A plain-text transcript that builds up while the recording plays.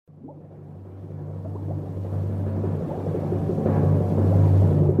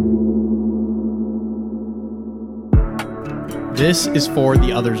This is for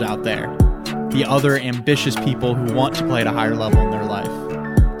the others out there, the other ambitious people who want to play at a higher level in their life.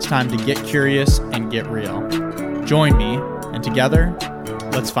 It's time to get curious and get real. Join me, and together,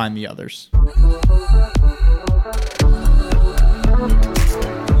 let's find the others.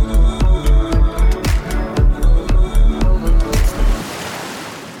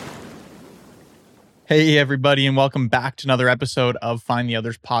 Hey, everybody, and welcome back to another episode of Find the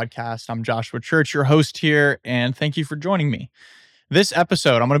Others podcast. I'm Joshua Church, your host here, and thank you for joining me. This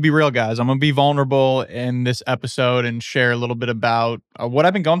episode, I'm going to be real, guys. I'm going to be vulnerable in this episode and share a little bit about what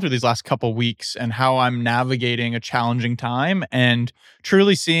I've been going through these last couple weeks and how I'm navigating a challenging time and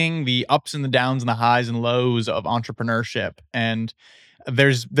truly seeing the ups and the downs and the highs and lows of entrepreneurship. And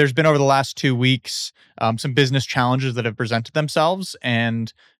there's been over the last 2 weeks some business challenges that have presented themselves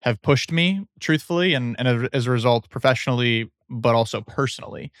and have pushed me, truthfully, and as a result, professionally, but also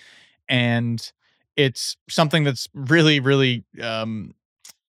personally. And it's something that's really, really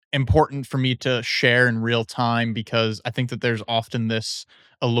important for me to share in real time, because I think that there's often this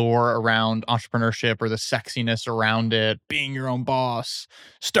allure around entrepreneurship or the sexiness around it, being your own boss,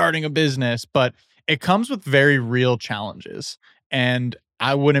 starting a business, but it comes with very real challenges. And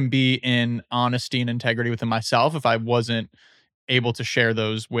I wouldn't be in honesty and integrity within myself if I wasn't able to share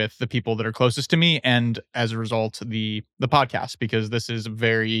those with the people that are closest to me, and as a result, the podcast, because this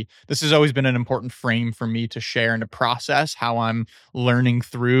has always been an important frame for me to share and to process how I'm learning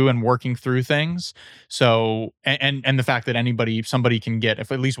through and working through things. So, and the fact that somebody can get,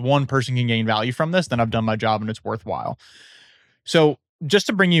 if at least one person can gain value from this, then I've done my job and it's worthwhile. So just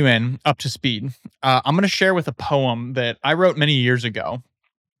to bring you up to speed, I'm going to share with a poem that I wrote many years ago.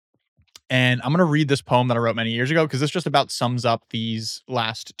 And I'm going to read this poem that I wrote many years ago, because this just about sums up these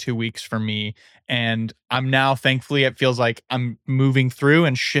last 2 weeks for me. And I'm now, thankfully, it feels like I'm moving through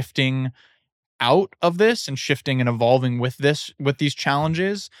and shifting out of this and shifting and evolving with these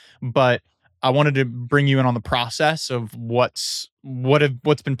challenges. But I wanted to bring you in on the process of what's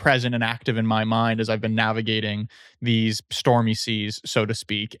been present and active in my mind as I've been navigating these stormy seas, so to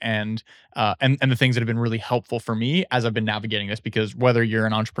speak, and the things that have been really helpful for me as I've been navigating this. Because whether you're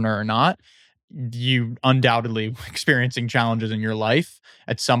an entrepreneur or not, you undoubtedly experiencing challenges in your life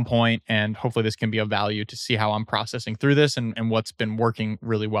at some point, and hopefully this can be of value to see how I'm processing through this and what's been working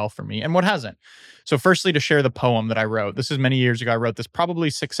really well for me and what hasn't. So firstly, to share the poem that I wrote. This is many years ago. I wrote this probably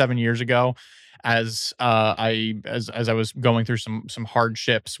 6-7 years ago as I was going through some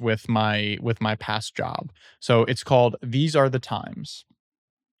hardships with my past job. So it's called These Are the Times.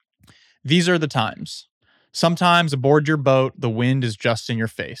 These are the times. Sometimes aboard your boat, the wind is just in your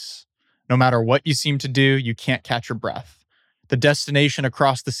face. No matter what you seem to do, you can't catch your breath. The destination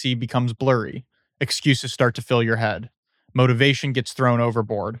across the sea becomes blurry. Excuses start to fill your head. Motivation gets thrown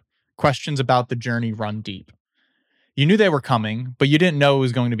overboard. Questions about the journey run deep. You knew they were coming, but you didn't know it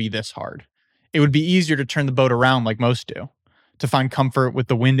was going to be this hard. It would be easier to turn the boat around like most do, to find comfort with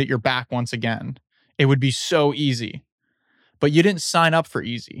the wind at your back once again. It would be so easy. But you didn't sign up for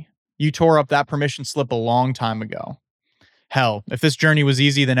easy. You tore up that permission slip a long time ago. Hell, if this journey was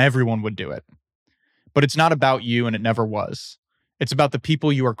easy, then everyone would do it. But it's not about you, and it never was. It's about the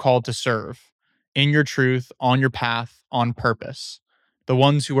people you are called to serve, in your truth, on your path, on purpose, the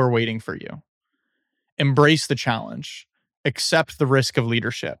ones who are waiting for you. Embrace the challenge. Accept the risk of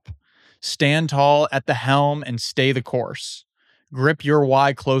leadership. Stand tall at the helm and stay the course. Grip your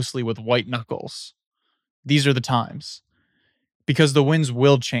why closely with white knuckles. These are the times. Because the winds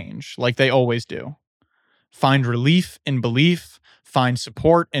will change, like they always do. Find relief in belief, find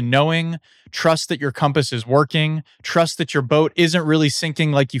support in knowing, trust that your compass is working, trust that your boat isn't really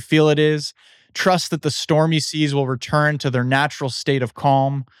sinking like you feel it is, trust that the stormy seas will return to their natural state of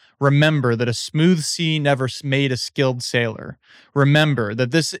calm. Remember that a smooth sea never made a skilled sailor. Remember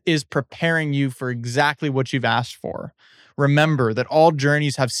that this is preparing you for exactly what you've asked for. Remember that all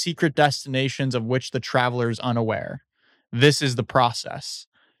journeys have secret destinations of which the traveler is unaware. This is the process.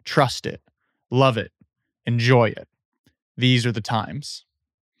 Trust it. Love it. Enjoy it. These are the times.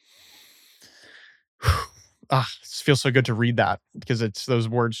 It feels so good to read that, because those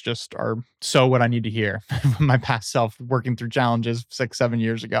words just are so what I need to hear from my past self working through challenges 6-7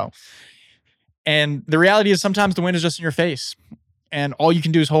 years ago. And the reality is sometimes the wind is just in your face and all you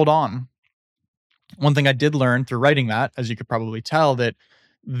can do is hold on. One thing I did learn through writing that, as you could probably tell, that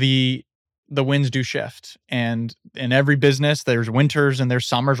the winds do shift. And in every business, there's winters and there's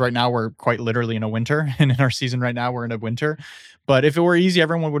summers. Right now, we're quite literally in a winter. And in our season right now, we're in a winter. But if it were easy,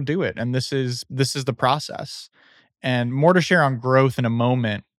 everyone would do it. And this is the process. And more to share on growth in a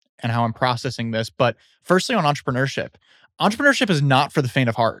moment and how I'm processing this. But firstly, on entrepreneurship. Entrepreneurship is not for the faint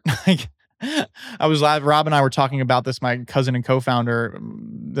of heart. Rob and I were talking about this, my cousin and co-founder,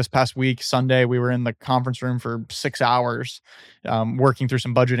 this past week, Sunday. We were in the conference room for 6 hours, working through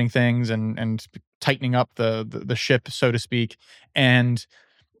some budgeting things and tightening up the ship, so to speak. And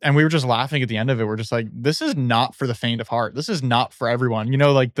we were just laughing at the end of it. We're just like, this is not for the faint of heart. This is not for everyone. You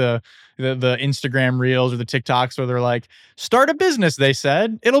know, like the Instagram reels or the TikToks where they're like, start a business, they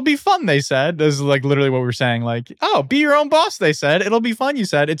said. It'll be fun, they said. This is like literally what we were saying. Like, oh, be your own boss, they said. It'll be fun, you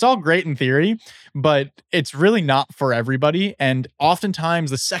said. It's all great in theory, but it's really not for everybody. And oftentimes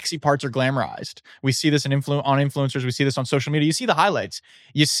the sexy parts are glamorized. We see this on influencers. We see this on social media. You see the highlights.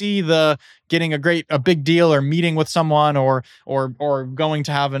 You see the getting a big deal or meeting with someone or going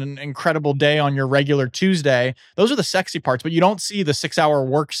to have an incredible day on your regular Tuesday. Those are the sexy parts, but you don't see the 6-hour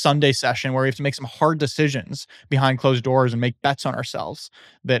work Sunday session where we have to make some hard decisions behind closed doors and make bets on ourselves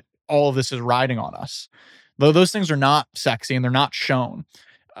that all of this is riding on us. Though those things are not sexy and they're not shown.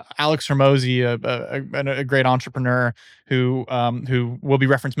 Alex Hormozi, a great entrepreneur who will be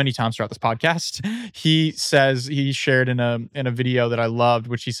referenced many times throughout this podcast, he shared in a video that I loved,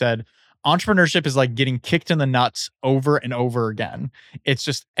 which he said, entrepreneurship is like getting kicked in the nuts over and over again. It's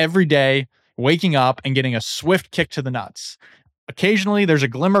just every day waking up and getting a swift kick to the nuts. Occasionally, there's a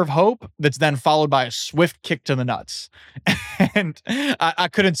glimmer of hope that's then followed by a swift kick to the nuts. And I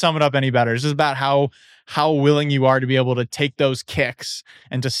couldn't sum it up any better. It's just about how willing you are to be able to take those kicks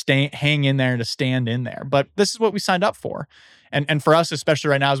and to hang in there and to stand in there. But this is what we signed up for. And for us, especially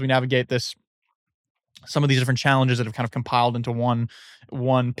right now as we navigate some of these different challenges that have kind of compiled into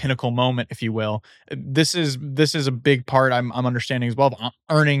one pinnacle moment, if you will. This is a big part I'm understanding as well of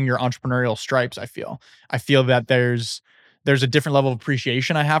earning your entrepreneurial stripes. I feel that there's a different level of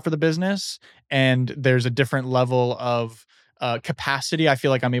appreciation I have for the business, and there's a different level of capacity I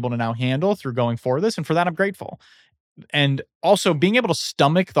feel like I'm able to now handle through going for this. And for that, I'm grateful. And also being able to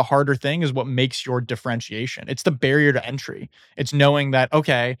stomach the harder thing is what makes your differentiation. It's the barrier to entry. It's knowing that,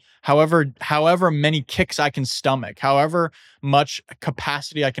 okay, however many kicks I can stomach, however much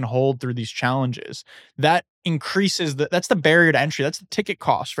capacity I can hold through these challenges, that increases that's the barrier to entry. That's the ticket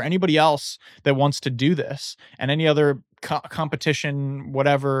cost for anybody else that wants to do this and any other competition,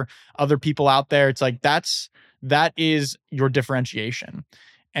 whatever other people out there. It's like, that is your differentiation.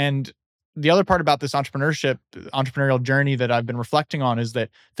 And the other part about this entrepreneurial journey that I've been reflecting on is that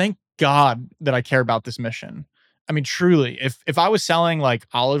thank God that I care about this mission. I mean, truly, if I was selling like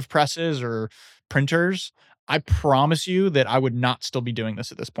olive presses or printers, I promise you that I would not still be doing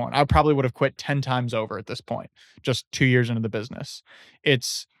this at this point. I probably would have quit 10 times over at this point, just 2 years into the business.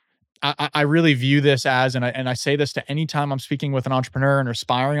 I really view this as, and I say this to any time I'm speaking with an entrepreneur, an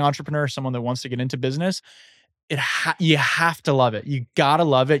aspiring entrepreneur, someone that wants to get into business. You have to love it. You gotta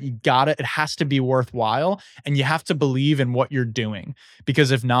love it. It has to be worthwhile, and you have to believe in what you're doing,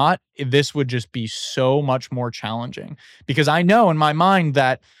 because if not, this would just be so much more challenging. Because I know in my mind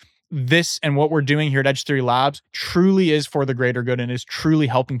that this and what we're doing here at Edge 3 Labs truly is for the greater good and is truly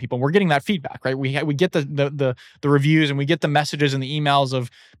helping people. We're getting that feedback, right? We get the reviews and we get the messages and the emails of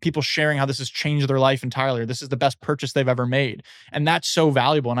people sharing how this has changed their life entirely. Or this is the best purchase they've ever made. And that's so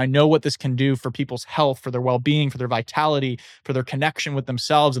valuable. And I know what this can do for people's health, for their well-being, for their vitality, for their connection with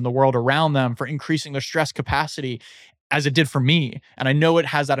themselves and the world around them, for increasing their stress capacity, as it did for me. And I know it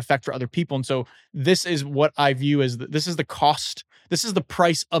has that effect for other people. And so this is what I view as this is the cost. This is the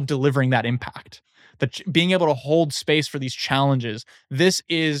price of delivering that impact, that being able to hold space for these challenges. This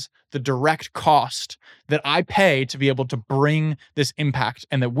is the direct cost that I pay to be able to bring this impact,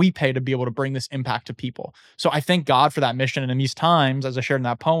 and that we pay to be able to bring this impact to people. So I thank God for that mission. And in these times, as I shared in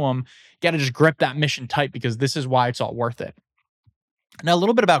that poem, you got to just grip that mission tight, because this is why it's all worth it. Now, a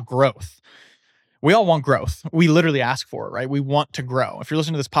little bit about growth. We all want growth. We literally ask for it, right? We want to grow. If you're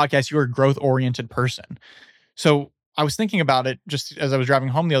listening to this podcast, you're a growth-oriented person. So I was thinking about it just as I was driving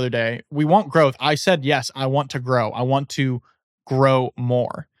home the other day. We want growth. I said, yes, I want to grow. I want to grow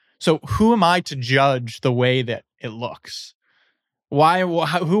more. So who am I to judge the way that it looks?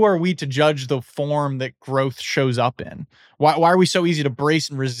 Who are we to judge the form that growth shows up in? Why are we so easy to brace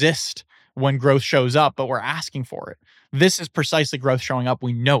and resist when growth shows up, but we're asking for it? This is precisely growth showing up.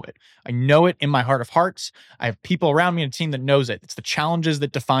 We know it. I know it in my heart of hearts. I have people around me and a team that knows it. It's the challenges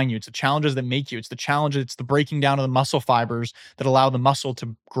that define you. It's the challenges that make you. It's the breaking down of the muscle fibers that allow the muscle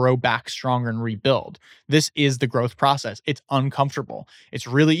to grow back stronger and rebuild. This is the growth process. It's uncomfortable. It's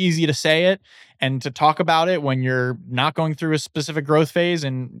really easy to say it and to talk about it when you're not going through a specific growth phase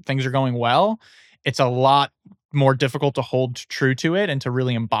and things are going well. It's a lot more difficult to hold true to it and to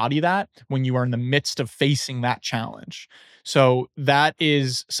really embody that when you are in the midst of facing that challenge. So that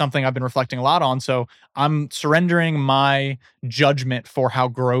is something I've been reflecting a lot on. So I'm surrendering my judgment for how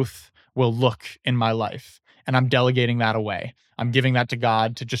growth will look in my life. And I'm delegating that away. I'm giving that to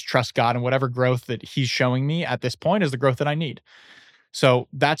God, to just trust God, and whatever growth that He's showing me at this point is the growth that I need. So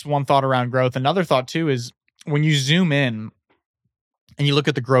that's one thought around growth. Another thought too is when you zoom in and you look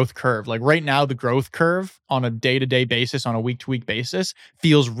at the growth curve, like right now, the growth curve on a day-to-day basis, on a week-to-week basis,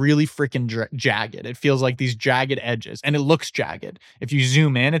 feels really freaking jagged. It feels like these jagged edges, and it looks jagged. If you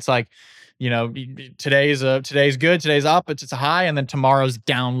zoom in, it's like, today's good, today's up, it's a high, and then tomorrow's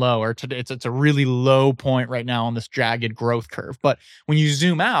down low, or today it's a really low point right now on this jagged growth curve. But when you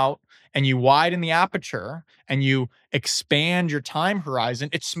zoom out and you widen the aperture and you expand your time horizon,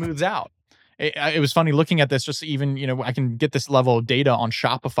 it smooths out. It was funny looking at this. Just even, I can get this level of data on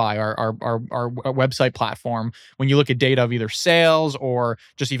Shopify, our website platform. When you look at data of either sales or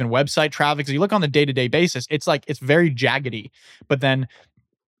just even website traffic, so you look on the day-to-day basis, it's like it's very jaggedy. But then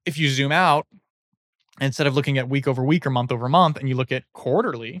if you zoom out, instead of looking at week over week or month over month, and you look at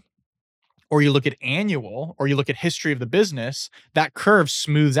quarterly, or you look at annual, or you look at history of the business, that curve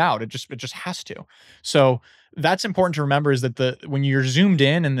smooths out. It just has to. So that's important to remember, is that when you're zoomed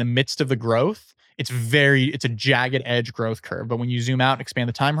in the midst of the growth, it's a jagged edge growth curve. But when you zoom out and expand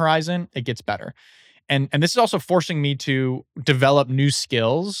the time horizon, it gets better. And this is also forcing me to develop new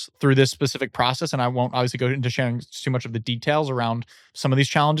skills through this specific process. And I won't obviously go into sharing too much of the details around some of these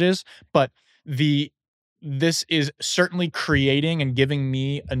challenges, but this is certainly creating and giving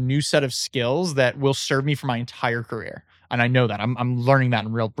me a new set of skills that will serve me for my entire career. And I know that I'm learning that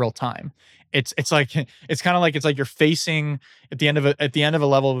in real time. It's like you're facing at the end of a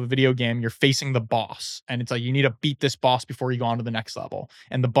level of a video game, you're facing the boss, and it's like you need to beat this boss before you go on to the next level.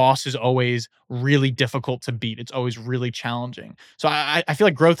 And the boss is always really difficult to beat. It's always really challenging. So I feel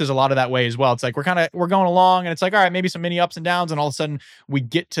like growth is a lot of that way as well. It's like we're going along, and it's like, all right, maybe some mini ups and downs, and all of a sudden we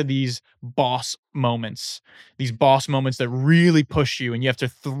get to these boss moments that really push you, and you have to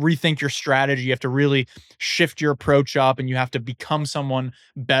rethink your strategy. You have to really shift your approach up, and you have to become someone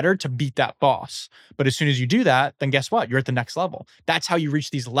better to beat that boss. But as soon as you do that, then guess what? You're at the next level. That's how you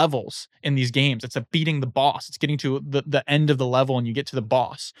reach these levels in these games. It's beating the boss. It's getting to the end of the level, and you get to the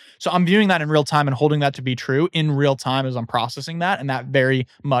boss. So I'm viewing that in real time and holding that to be true in real time as I'm processing that, and that very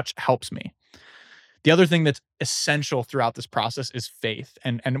much helps me. The other thing that's essential throughout this process is faith.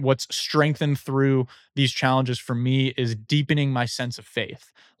 And what's strengthened through these challenges for me is deepening my sense of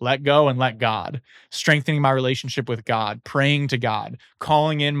faith. Let go and let God. Strengthening my relationship with God, praying to God,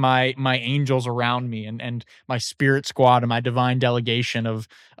 calling in my angels around me, and my spirit squad and my divine delegation of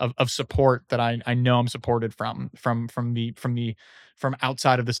support that I know I'm supported from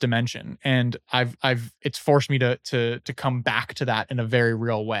outside of this dimension. And it's forced me to come back to that in a very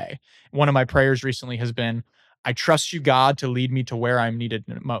real way. One of my prayers recently has been, I trust you, God, to lead me to where I'm needed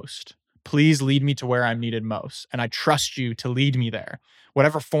most. Please lead me to where I'm needed most. And I trust you to lead me there.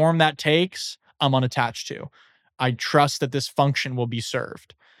 Whatever form that takes, I'm unattached to. I trust that this function will be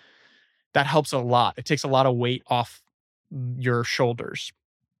served. That helps a lot. It takes a lot of weight off your shoulders.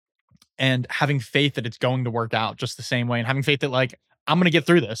 And having faith that it's going to work out just the same way, and having faith that, like, I'm going to get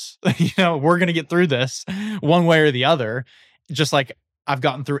through this. We're going to get through this one way or the other, just like I've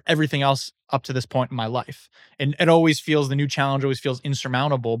gotten through everything else up to this point in my life. And it always feels, the new challenge always feels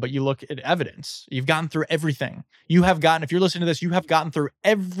insurmountable, but you look at evidence. You've gotten through everything. If you're listening to this, you have gotten through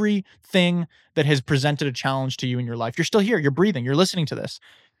everything that has presented a challenge to you in your life. You're still here, you're breathing, you're listening to this.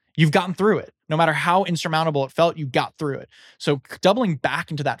 You've gotten through it. No matter how insurmountable it felt, you got through it. So doubling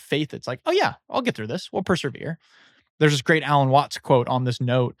back into that faith, it's like, oh yeah, I'll get through this. We'll persevere. There's this great Alan Watts quote on this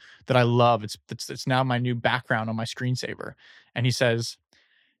note that I love. It's now my new background on my screensaver. And he says,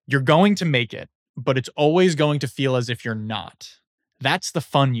 "You're going to make it, but it's always going to feel as if you're not. That's the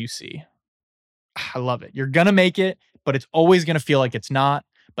fun you see." I love it. You're going to make it, but it's always going to feel like it's not.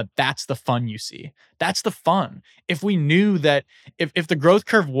 But that's the fun you see. That's the fun. If we knew that, if the growth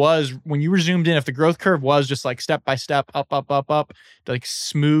curve was, when you were zoomed in, if the growth curve was just like step by step, up, like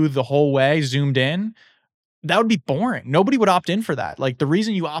smooth the whole way, zoomed in, that would be boring. Nobody would opt in for that. Like, the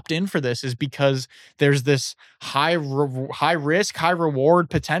reason you opt in for this is because there's this high risk, high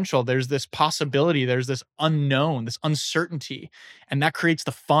reward potential. There's this possibility. There's this unknown, this uncertainty, and that creates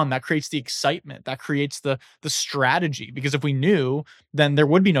the fun. That creates the excitement. That creates the strategy. Because if we knew, then there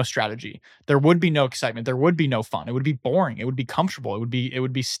would be no strategy. There would be no excitement. There would be no fun. It would be boring. It would be comfortable. It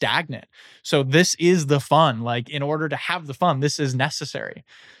would be stagnant. So this is the fun. Like, in order to have the fun, this is necessary.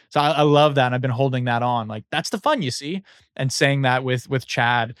 So I love that. And I've been holding that on. Like, that's the fun you see. And saying that with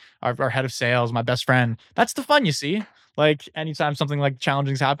Chad, our head of sales, my best friend, that's the fun you see. Like, anytime something like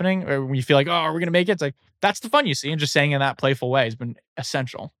challenging is happening, or when you feel like, oh, are we going to make it? It's like, that's the fun you see. And just saying in that playful way has been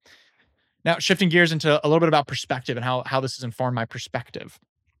essential. Now, shifting gears into a little bit about perspective and how this has informed my perspective.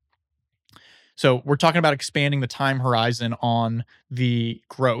 So we're talking about expanding the time horizon on the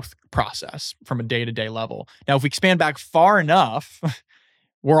growth process from a day-to-day level. Now, if we expand back far enough,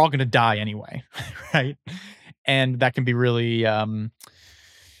 we're all going to die anyway, right? And that can be really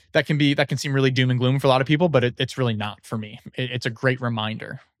that can seem really doom and gloom for a lot of people, but it's really not for me. It's a great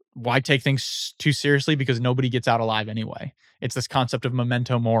reminder. Why take things too seriously? Because nobody gets out alive anyway. It's this concept of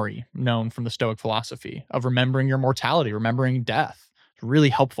memento mori, known from the Stoic philosophy of remembering your mortality, remembering death. It's really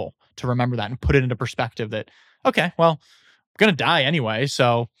helpful to remember that and put it into perspective that, okay, well, I'm going to die anyway.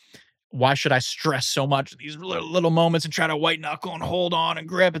 So why should I stress so much these little moments and try to white knuckle and hold on and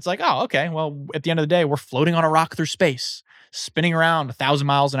grip? It's like, oh, okay. Well, at the end of the day, we're floating on a rock through space, spinning around 1,000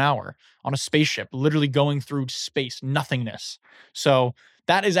 miles an hour on a spaceship, literally going through space, nothingness. So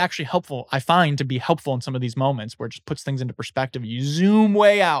that is actually helpful. I find to be helpful in some of these moments where it just puts things into perspective. You zoom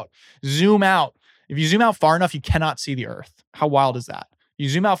way out, zoom out. If you zoom out far enough, you cannot see the earth. How wild is that? You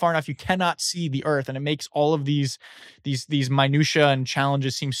zoom out far enough, you cannot see the earth, and it makes all of these minutia and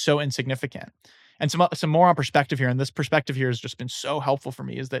challenges seem so insignificant. And some more on perspective here, and this perspective here has just been so helpful for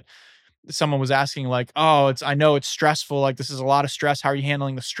me, is that someone was asking like, "Oh, I know it's stressful. Like this is a lot of stress. How are you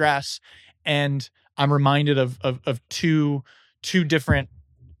handling the stress?" And I'm reminded of two different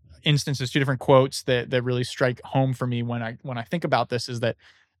instances, two different quotes that really strike home for me when I think about this. Is that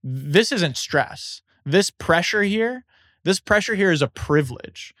this isn't stress. This pressure here is a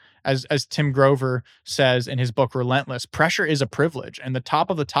privilege. As Tim Grover says in his book Relentless, pressure is a privilege. And the top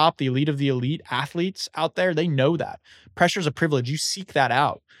of the top, the elite of the elite athletes out there, they know that. Pressure is a privilege. You seek that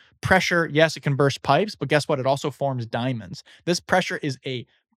out. Pressure, yes, it can burst pipes, but guess what? It also forms diamonds. This pressure is a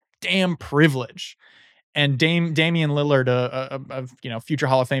damn privilege. And Damian Lillard, a future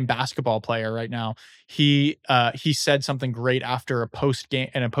Hall of Fame basketball player right now, he said something great after a post game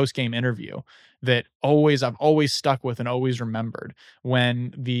interview that I've always stuck with and always remembered.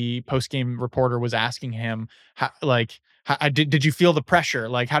 When the post game reporter was asking him, did you feel the pressure?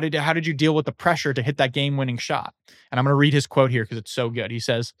 Like how did you deal with the pressure to hit that game winning shot? And I'm gonna read his quote here because it's so good. He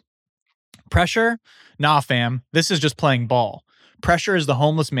says, "Pressure? Nah, fam. This is just playing ball. Pressure is the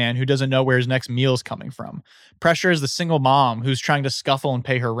homeless man who doesn't know where his next meal is coming from. Pressure is the single mom who's trying to scuffle and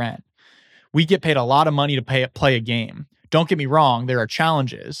pay her rent. We get paid a lot of money to play a game. Don't get me wrong, there are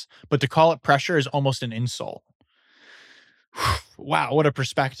challenges, but to call it pressure is almost an insult." Wow, what a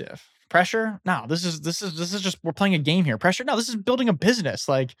perspective. Pressure? No, this is just, we're playing a game here. Pressure? No, this is building a business.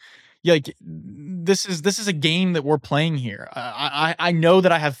 This is a game that we're playing here. I know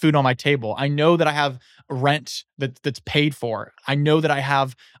that I have food on my table. I know that I have rent that's paid for. I know that I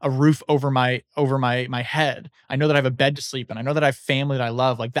have a roof over my head. I know that I have a bed to sleep in. I know that I have family that I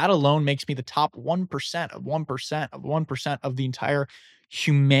love. Like that alone makes me the top 1% of 1% of 1% of the entire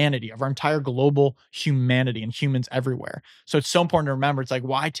humanity, of our entire global humanity and humans everywhere. So it's so important to remember. It's like,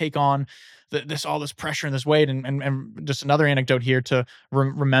 why take on all this pressure and this weight? And just another anecdote here to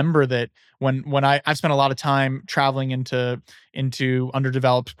remember that when I've spent a lot of time traveling into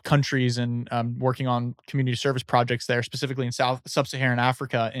underdeveloped countries and working on community service projects there, specifically in sub-Saharan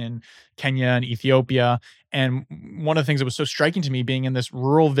Africa, in Kenya and Ethiopia. And one of the things that was so striking to me, being in this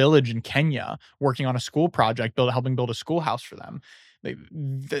rural village in Kenya, working on a school project, helping build a schoolhouse for them.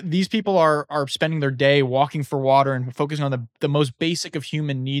 These people are spending their day walking for water and focusing on the most basic of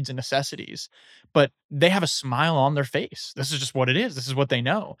human needs and necessities, but they have a smile on their face. This is just what it is. This is what they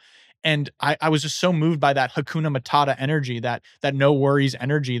know. And I was just so moved by that Hakuna Matata energy, that no worries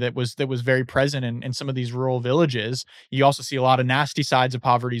energy that was very present in some of these rural villages. You also see a lot of nasty sides of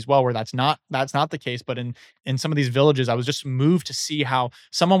poverty as well, where that's not the case. But in some of these villages, I was just moved to see how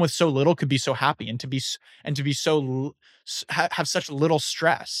someone with so little could be so happy, and to be so have such little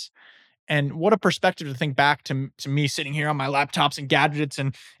stress. And what a perspective to think back to me sitting here on my laptops and gadgets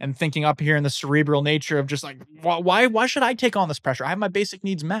and thinking up here in the cerebral nature of just like, why should I take on this pressure? I have my basic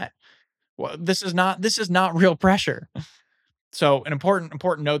needs met. Well, this is not real pressure. So an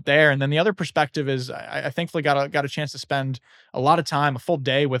important note there. And then the other perspective is I thankfully got a chance to spend a lot of time, a full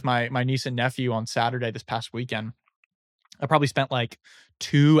day with my niece and nephew on Saturday this past weekend. I probably spent like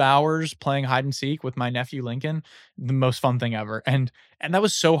 2 hours playing hide and seek with my nephew Lincoln, the most fun thing ever. And that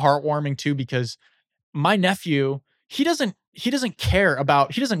was so heartwarming too, because my nephew, he doesn't he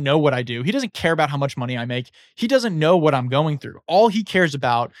doesn't know what I do. He doesn't care about how much money I make. He doesn't know what I'm going through. All he cares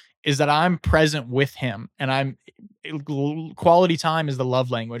about is that I'm present with him, and quality time is the love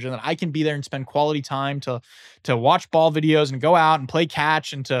language, and that I can be there and spend quality time to watch ball videos and go out and play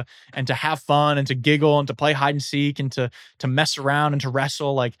catch and to have fun and to giggle and to play hide and seek and to mess around and to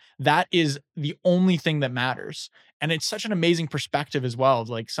wrestle. Like that is the only thing that matters. And it's such an amazing perspective as well.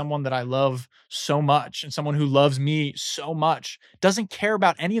 Like someone that I love so much and someone who loves me so much doesn't care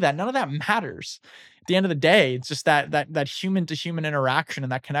about any of that. None of that matters. At the end of the day, it's just that human to human interaction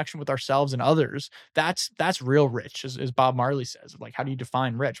and that connection with ourselves and others. That's real rich, as Bob Marley says. Like, how do you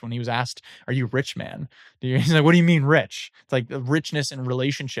define rich? When he was asked, "Are you rich, man?" He's like, "What do you mean rich?" It's like the richness in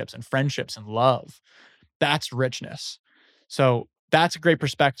relationships and friendships and love. That's richness. So that's a great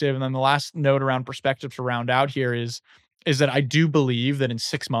perspective. And then the last note around perspective to round out here is that I do believe that in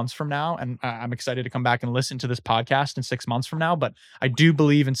 6 months from now, and I'm excited to come back and listen to this podcast in 6 months from now, but I do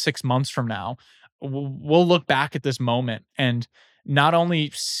believe in 6 months from now, we'll look back at this moment and not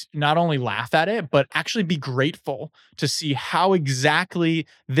only laugh at it, but actually be grateful to see how exactly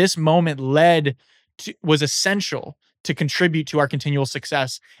this moment was essential to contribute to our continual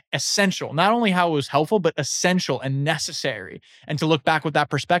success. Essential, not only how it was helpful, but essential and necessary. And to look back with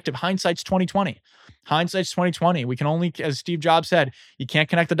that perspective, hindsight's 2020. Hindsight's 2020. We can only, as Steve Jobs said, you can't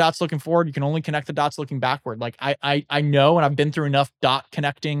connect the dots looking forward. You can only connect the dots looking backward. Like I know, and I've been through enough dot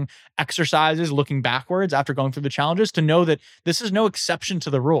connecting exercises looking backwards after going through the challenges to know that this is no exception to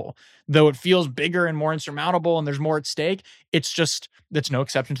the rule. Though it feels bigger and more insurmountable and there's more at stake, that's no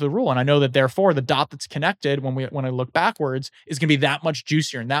exception to the rule. And I know that therefore the dot that's connected when I look backwards is going to be that much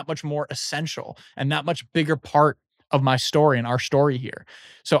juicier and that much more essential and that much bigger part of my story and our story here.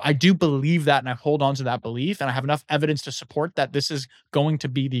 So I do believe that, and I hold on to that belief, and I have enough evidence to support that this is going to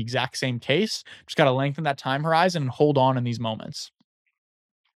be the exact same case. Just got to lengthen that time horizon and hold on in these moments.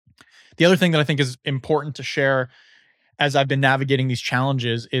 The other thing that I think is important to share as I've been navigating these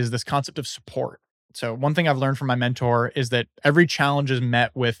challenges is this concept of support. So one thing I've learned from my mentor is that every challenge is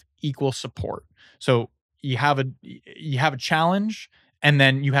met with equal support. So you have a challenge, and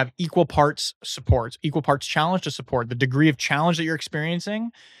then you have equal parts support, equal parts challenge to support. The degree of challenge that you're experiencing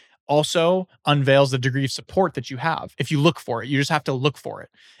also unveils the degree of support that you have. If you look for it, you just have to look for it.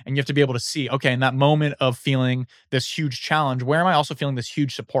 And you have to be able to see, okay, in that moment of feeling this huge challenge, where am I also feeling this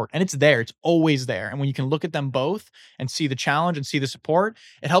huge support? And it's there, it's always there. And when you can look at them both and see the challenge and see the support,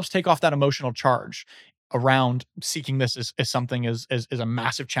 it helps take off that emotional charge around seeking this as something as a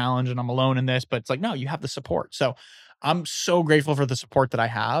massive challenge and I'm alone in this, but it's like, no, you have the support. So I'm so grateful for the support that I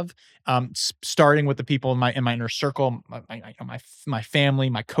have, starting with the people in my inner circle, my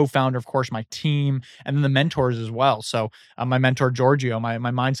family, my co-founder, of course, my team, and then the mentors as well. So my mentor Giorgio, my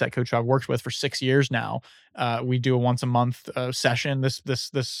mindset coach, who I've worked with for 6 years now. We do a once a month session.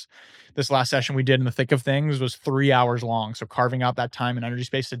 This last session we did in the thick of things was 3 hours long. So carving out that time and energy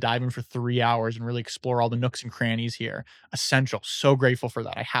space to dive in for 3 hours and really explore all the nooks and crannies here. Essential. So grateful for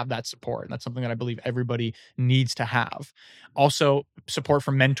that. I have that support. And that's something that I believe everybody needs to have. Also, support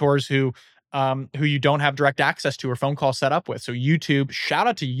from mentors who you don't have direct access to or phone call set up with. So YouTube, shout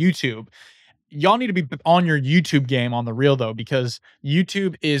out to YouTube. Y'all need to be on your YouTube game on the real though, because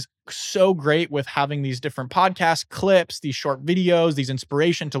YouTube is so great with having these different podcast clips, these short videos, these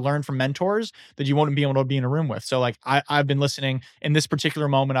inspiration to learn from mentors that you won't be able to be in a room with. So like I've been listening in this particular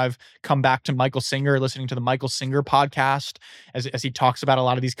moment. I've come back to Michael Singer, listening to the Michael Singer podcast as he talks about a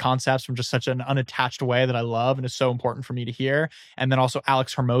lot of these concepts from just such an unattached way that I love and is so important for me to hear. And then also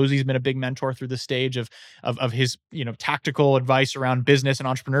Alex Hormozi's been a big mentor through the stage of his, tactical advice around business and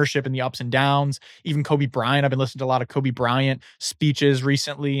entrepreneurship and the ups and downs. Even Kobe Bryant. I've been listening to a lot of Kobe Bryant speeches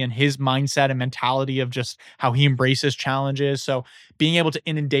recently and his mindset and mentality of just how he embraces challenges. So being able to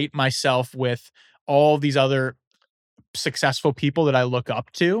inundate myself with all these other successful people that I look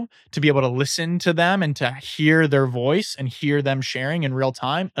up to be able to listen to them and to hear their voice and hear them sharing in real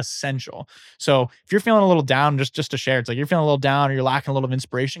time, essential. So if you're feeling a little down, just to share, it's like you're feeling a little down or you're lacking a little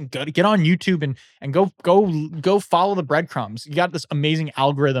inspiration, get on YouTube and go follow the breadcrumbs. You got this amazing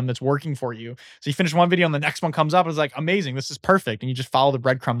algorithm that's working for you. So you finish one video and the next one comes up and it's like, amazing, this is perfect. And you just follow the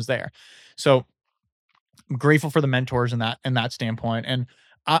breadcrumbs there. So I'm grateful for the mentors in that standpoint. And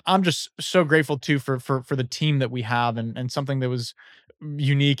I'm just so grateful too for the team that we have, and something that was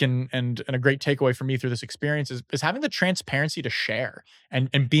unique and a great takeaway for me through this experience is having the transparency to share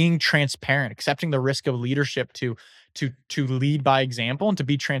and being transparent, accepting the risk of leadership to lead by example and to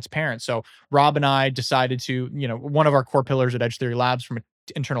be transparent. So Rob and I decided to, one of our core pillars at Edge Theory Labs from a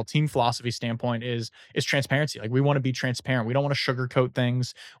internal team philosophy standpoint is transparency. Like we want to be transparent. We don't want to sugarcoat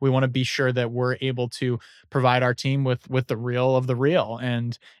things. We want to be sure that we're able to provide our team with the real of the real.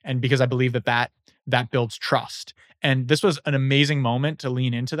 And because I believe that builds trust. And this was an amazing moment to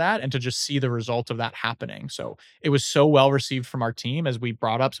lean into that and to just see the result of that happening. So it was so well received from our team as we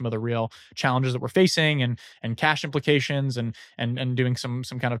brought up some of the real challenges that we're facing and cash implications and doing some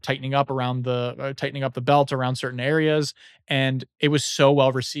kind of tightening up the belt around certain areas. And it was so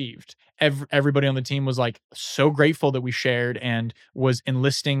well received. Everybody on the team was like so grateful that we shared and was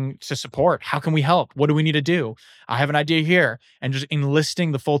enlisting to support. How can we help? What do we need to do? I have an idea here, and just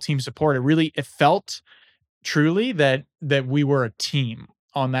enlisting the full team support. It felt truly that we were a team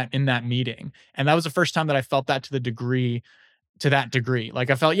on that in that meeting. And that was the first time that I felt that to that degree.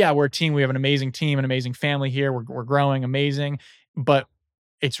 Like I felt, yeah, we're a team. We have an amazing team, an amazing family here. We're growing amazing. But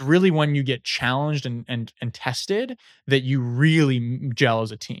it's really when you get challenged and tested that you really gel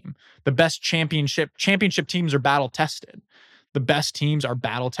as a team. The best championship teams are battle tested. The best teams are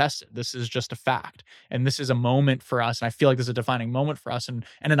battle tested. This is just a fact. And this is a moment for us. And I feel like this is a defining moment for us and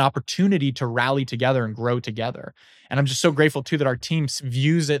an opportunity to rally together and grow together. And I'm just so grateful too that our team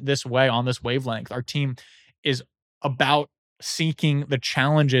views it this way on this wavelength. Our team is about seeking the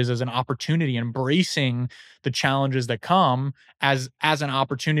challenges as an opportunity, embracing the challenges that come as an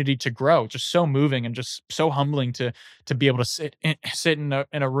opportunity to grow. Just so moving and just so humbling to be able to sit in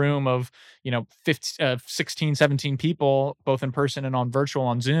a room of 16 17 people, both in person and on virtual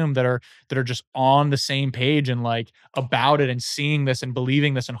on Zoom, that are just on the same page and like about it and seeing this and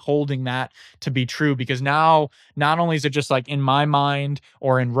believing this and holding that to be true. Because now not only is it just like in my mind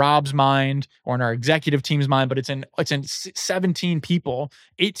or in Rob's mind or in our executive team's mind, but it's in 17 people,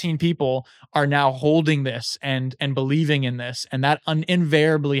 18 people are now holding this and believing in this. And that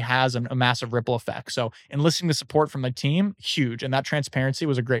invariably has a massive ripple effect. So enlisting the support from the team, huge. And that transparency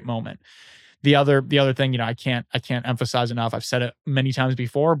was a great moment. The other thing, I can't emphasize enough. I've said it many times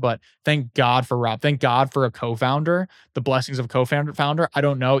before, but thank God for Rob. Thank God for a co-founder, the blessings of co-founder. I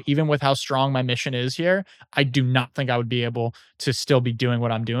don't know, even with how strong my mission is here, I do not think I would be able to still be doing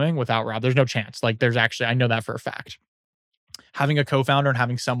what I'm doing without Rob. There's no chance. Like I know that for a fact. Having a co-founder and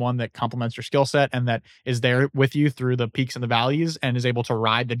having someone that complements your skill set and that is there with you through the peaks and the valleys and is able to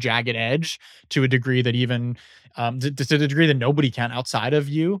ride the jagged edge to a degree that even to the degree that nobody can outside of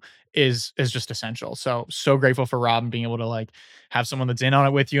you is just essential. So grateful for Rob and being able to like have someone that's in on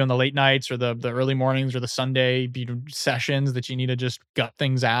it with you in the late nights or the early mornings or the Sunday sessions that you need to just gut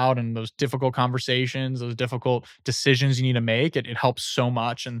things out, and those difficult conversations, those difficult decisions you need to make. It helps so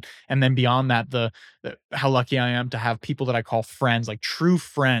much. And then beyond that, how lucky I am to have people that I call friends, like true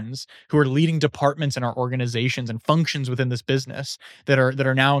friends who are leading departments in our organizations and functions within this business that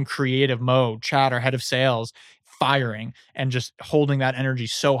are now in creative mode. Chad, our head of sales, firing and just holding that energy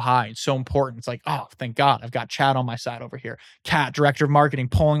so high. It's so important. It's like, oh, thank God I've got Chad on my side over here. Kat, director of marketing,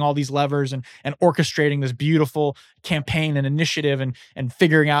 pulling all these levers and orchestrating this beautiful campaign and initiative and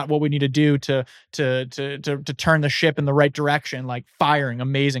figuring out what we need to do to turn the ship in the right direction, like firing,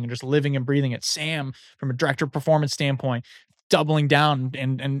 amazing, and just living and breathing it. Sam, from a director of performance standpoint, doubling down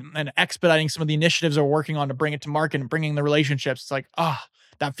and expediting some of the initiatives we're working on to bring it to market and bringing the relationships. It's like,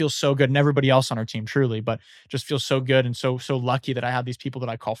 that feels so good. And everybody else on our team, truly, but just feels so good and so lucky that I have these people that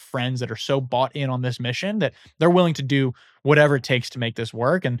I call friends that are so bought in on this mission that they're willing to do whatever it takes to make this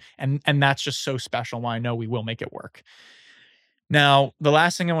work. And that's just so special. Why I know we will make it work. Now, the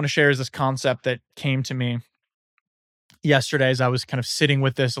last thing I want to share is this concept that came to me yesterday as I was kind of sitting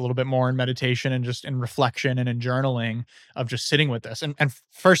with this a little bit more in meditation and just in reflection and in journaling of just sitting with this. And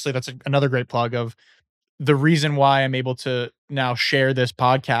firstly, that's another great plug of the reason why I'm able to now share this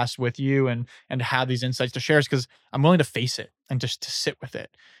podcast with you and have these insights to share is because I'm willing to face it and just to sit with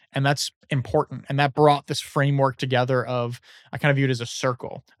it. And that's important. And that brought this framework together of, I kind of view it as a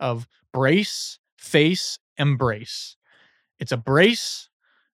circle of brace, face, embrace. It's a brace,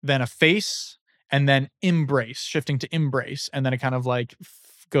 then a face, and then embrace, shifting to embrace. And then it kind of like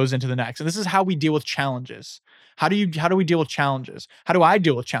goes into the next. And this is how we deal with challenges. How do we deal with challenges? How do I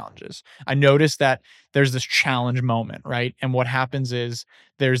deal with challenges? I notice that there's this challenge moment, right? And what happens is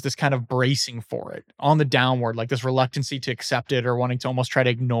there's this kind of bracing for it on the downward, like this reluctancy to accept it or wanting to almost try to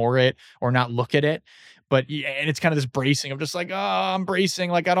ignore it or not look at it. But and it's kind of this bracing of just like, oh, I'm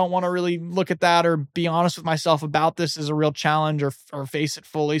bracing. Like, I don't want to really look at that or be honest with myself about this as a real challenge or face it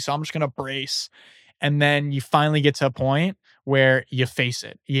fully. So I'm just going to brace. And then you finally get to a point where you face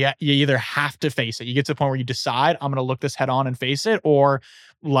it. You either have to face it. You get to the point where you decide, I'm going to look this head on and face it, or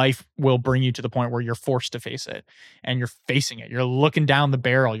life will bring you to the point where you're forced to face it and you're facing it. You're looking down the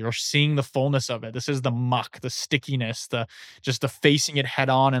barrel. You're seeing the fullness of it. This is the muck, the stickiness, the facing it head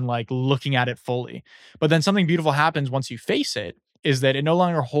on and like looking at it fully. But then something beautiful happens once you face it, is that it no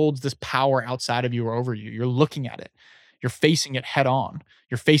longer holds this power outside of you or over you. You're looking at it. You're facing it head on.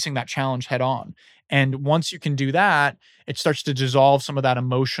 You're facing that challenge head on. And once you can do that, it starts to dissolve some of that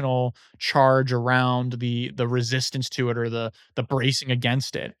emotional charge around the resistance to it, or the bracing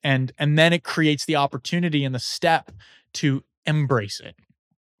against it. And then it creates the opportunity and the step to embrace it,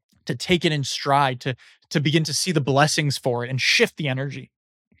 to take it in stride, to begin to see the blessings for it and shift the energy.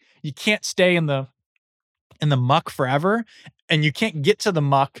 You can't stay in the muck forever, and you can't get to the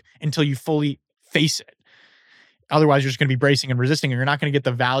muck until you fully face it. Otherwise, you're just going to be bracing and resisting, and you're not going to get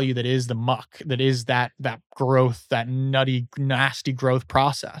the value that is the muck, that is that growth, that nutty, nasty growth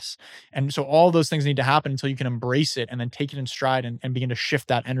process. And so all those things need to happen until you can embrace it and then take it in stride and begin to shift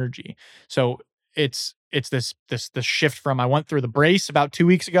that energy. So it's this shift from, I went through the brace about 2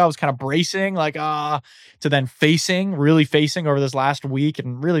 weeks ago. I was kind of bracing to then really facing over this last week,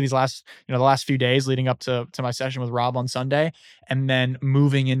 and really these last, the last few days leading up to my session with Rob on Sunday, and then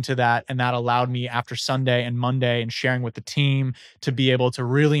moving into that. And that allowed me after Sunday and Monday and sharing with the team to be able to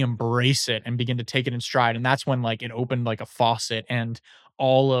really embrace it and begin to take it in stride. And that's when it opened like a faucet, and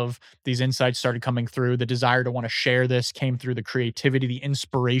all of these insights started coming through. The desire to want to share this came through, the creativity, the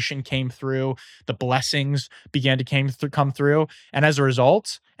inspiration came through, the blessings began to come through. And as a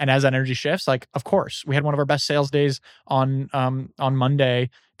result, and as that energy shifts, of course, we had one of our best sales days on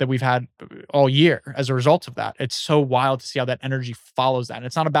Monday that we've had all year as a result of that. It's so wild to see how that energy follows that. And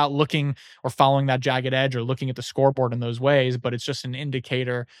it's not about looking or following that jagged edge or looking at the scoreboard in those ways, but it's just an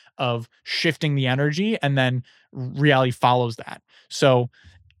indicator of shifting the energy, and then reality follows that. So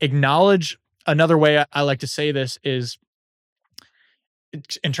acknowledge. Another way I like to say this is,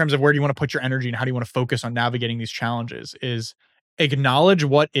 in terms of where do you want to put your energy and how do you want to focus on navigating these challenges, is acknowledge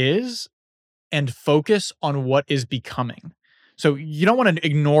what is and focus on what is becoming. So you don't want to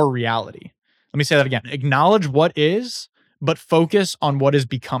ignore reality. Let me say that again. Acknowledge what is, but focus on what is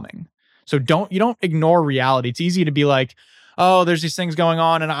becoming. So you don't ignore reality. It's easy to be like, oh, there's these things going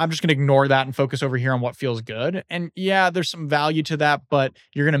on, and I'm just going to ignore that and focus over here on what feels good. And yeah, there's some value to that, but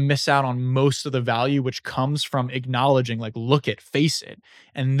you're going to miss out on most of the value, which comes from acknowledging, look it, face it,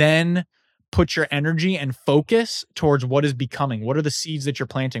 and then put your energy and focus towards what is becoming. What are the seeds that you're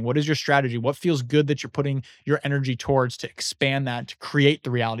planting? What is your strategy? What feels good that you're putting your energy towards to expand that, to create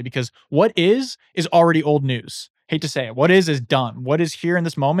the reality? Because what is already old news. Hate to say it. What is done. What is here in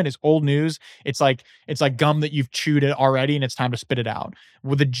this moment is old news. It's like gum that you've chewed it already, and it's time to spit it out.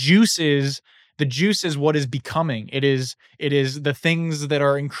 Well, the juice is what is becoming. It is the things that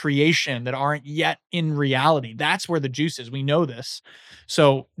are in creation that aren't yet in reality. That's where the juice is. We know this.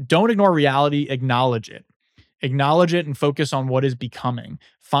 So don't ignore reality, acknowledge it. Acknowledge it and focus on what is becoming.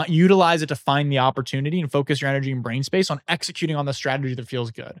 Utilize it to find the opportunity, and focus your energy and brain space on executing on the strategy that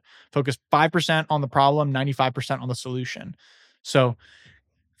feels good. Focus 5% on the problem, 95% on the solution. So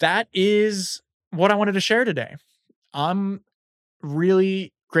that is what I wanted to share today. I'm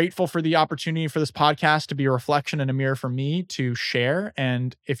really grateful for the opportunity for this podcast to be a reflection and a mirror for me to share.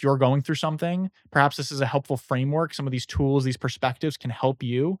 And if you're going through something, perhaps this is a helpful framework. Some of these tools, these perspectives can help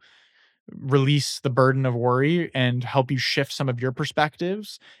you release the burden of worry and help you shift some of your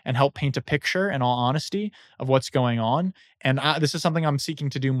perspectives and help paint a picture, in all honesty, of what's going on. And this is something I'm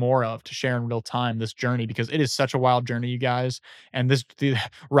seeking to do more of, to share in real time, this journey, because it is such a wild journey, you guys. And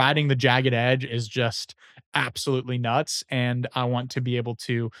riding the jagged edge is just absolutely nuts. And I want to be able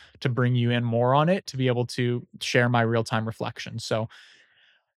to bring you in more on it, to be able to share my real-time reflections. So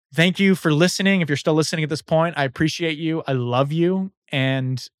thank you for listening. If you're still listening at this point, I appreciate you. I love you.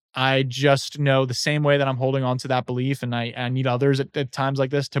 And I just know, the same way that I'm holding on to that belief, and I need others at times like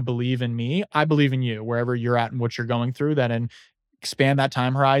this to believe in me, I believe in you, wherever you're at and what you're going through, that and expand that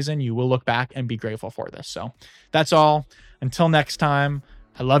time horizon, you will look back and be grateful for this. So that's all. Until next time,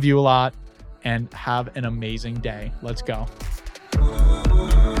 I love you a lot, and have an amazing day. Let's go.